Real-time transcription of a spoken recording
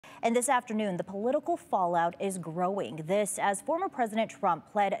And this afternoon, the political fallout is growing. This as former President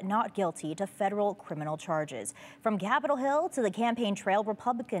Trump pled not guilty to federal criminal charges. From Capitol Hill to the campaign trail,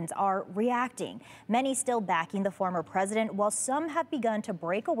 Republicans are reacting. Many still backing the former president, while some have begun to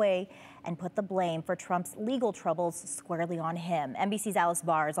break away and put the blame for Trump's legal troubles squarely on him. NBC's Alice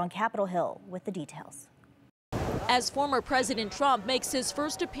Barr is on Capitol Hill with the details. As former President Trump makes his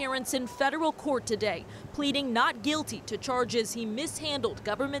first appearance in federal court today, pleading not guilty to charges he mishandled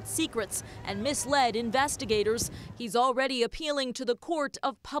government secrets and misled investigators, he's already appealing to the court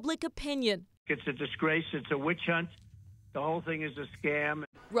of public opinion. It's a disgrace. It's a witch hunt. The whole thing is a scam.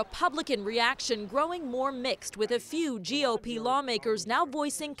 Republican reaction growing more mixed, with a few GOP lawmakers now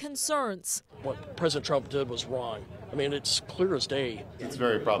voicing concerns. What President Trump did was wrong. I mean, it's clear as day. It's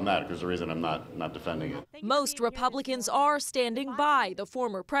very problematic. There's a reason I'm not defending it. Most Republicans are standing by the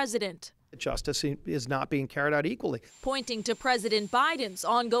former president. Justice is not being carried out equally. Pointing to President Biden's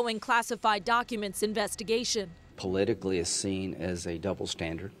ongoing classified documents investigation. Politically is seen as a double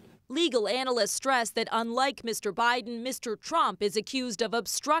standard. Legal analysts stress that unlike Mr. Biden, Mr. Trump is accused of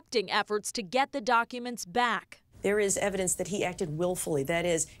obstructing efforts to get the documents back. There is evidence that he acted willfully. That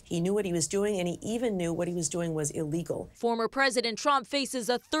is, he knew what he was doing, and he even knew what he was doing was illegal. Former President Trump faces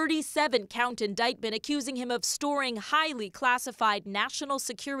a 37-count indictment accusing him of storing highly classified national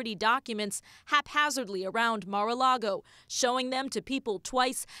security documents haphazardly around Mar-a-Lago, showing them to people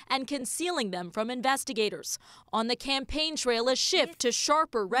twice and concealing them from investigators. On the campaign trail, a shift to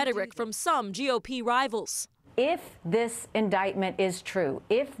sharper rhetoric from some GOP rivals. If this indictment is true,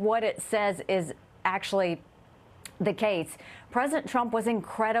 if what it says is actually the case, President Trump was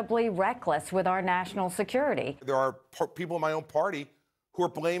incredibly reckless with our national security. There are people in my own party who are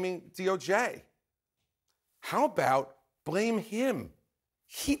blaming DOJ. How about blame him?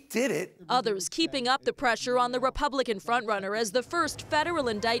 He did it. Others keeping up the pressure on the Republican frontrunner as the first federal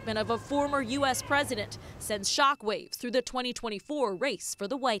indictment of a former U.S. president sends shockwaves through the 2024 race for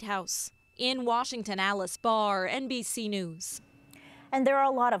the White House. In Washington, Alice Barr, NBC News. And there are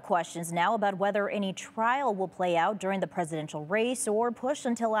a lot of questions now about whether any trial will play out during the presidential race or push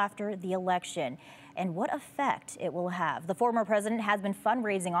until after the election, and what effect it will have. The former president has been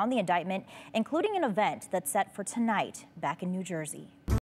fundraising on the indictment, including an event that's set for tonight back in New Jersey.